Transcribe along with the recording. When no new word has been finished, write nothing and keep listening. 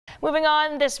Moving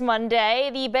on this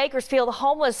Monday, the Bakersfield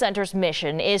Homeless Center's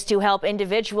mission is to help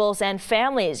individuals and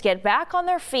families get back on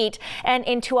their feet and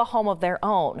into a home of their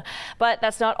own. But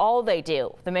that's not all they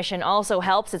do. The mission also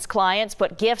helps its clients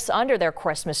put gifts under their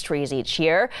Christmas trees each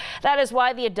year. That is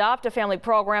why the Adopt a Family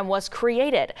program was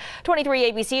created.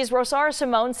 23 ABC's Rosara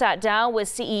Simone sat down with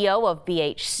CEO of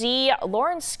BHC,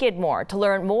 Lauren Skidmore, to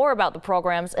learn more about the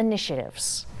program's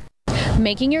initiatives.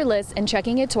 Making your list and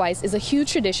checking it twice is a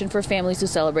huge tradition for families who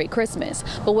celebrate Christmas.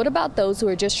 But what about those who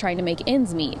are just trying to make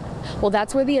ends meet? Well,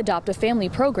 that's where the Adopt a Family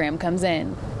program comes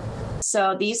in.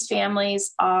 So these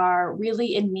families are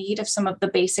really in need of some of the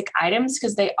basic items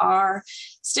because they are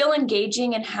still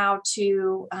engaging in how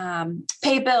to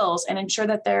pay bills and ensure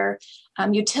that their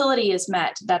utility is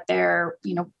met, that they're,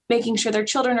 making sure their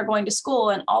children are going to school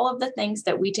and all of the things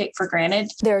that we take for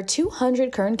granted. There are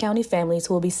 200 Kern County families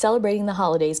who will be celebrating the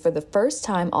holidays for the first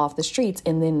time off the streets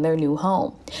and in their new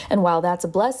home. And while that's a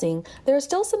blessing, there are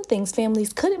still some things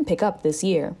families couldn't pick up this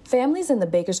year. Families in the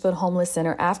Bakersfield Homeless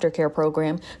Center Aftercare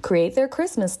program create their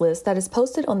Christmas list that is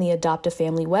posted on the Adopt a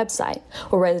Family website,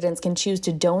 where residents can choose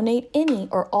to donate any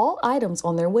or all items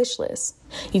on their wish list.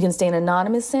 You can stay an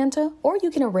anonymous Santa, or you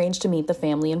can arrange to meet the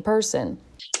family in person.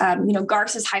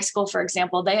 Garces High School, for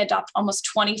example, they adopt almost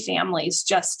 20 families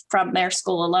just from their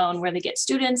school alone, where they get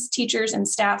students, teachers, and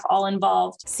staff all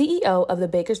involved. CEO of the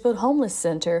Bakersfield Homeless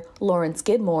Center, Lauren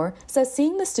Skidmore, says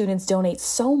seeing the students donate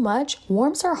so much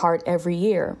warms her heart every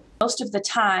year. Most of the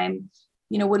time,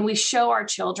 when we show our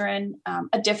children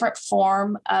a different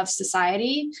form of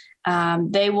society,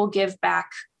 they will give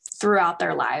back throughout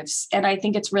their lives. And I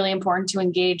think it's really important to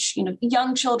engage,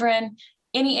 young children,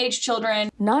 any age children.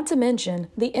 Not to mention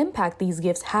the impact these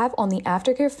gifts have on the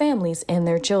aftercare families and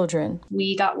their children.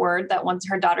 We got word that once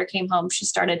her daughter came home, she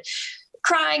started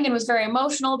crying and was very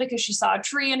emotional because she saw a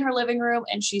tree in her living room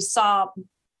and she saw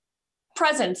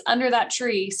presents under that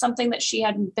tree, something that she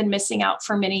had been missing out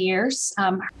for many years.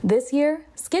 This year,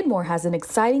 Skidmore has an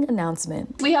exciting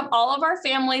announcement. We have all of our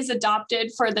families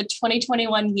adopted for the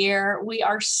 2021 year. We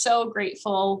are so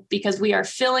grateful because we are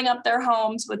filling up their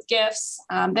homes with gifts.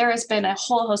 There has been a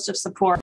whole host of support.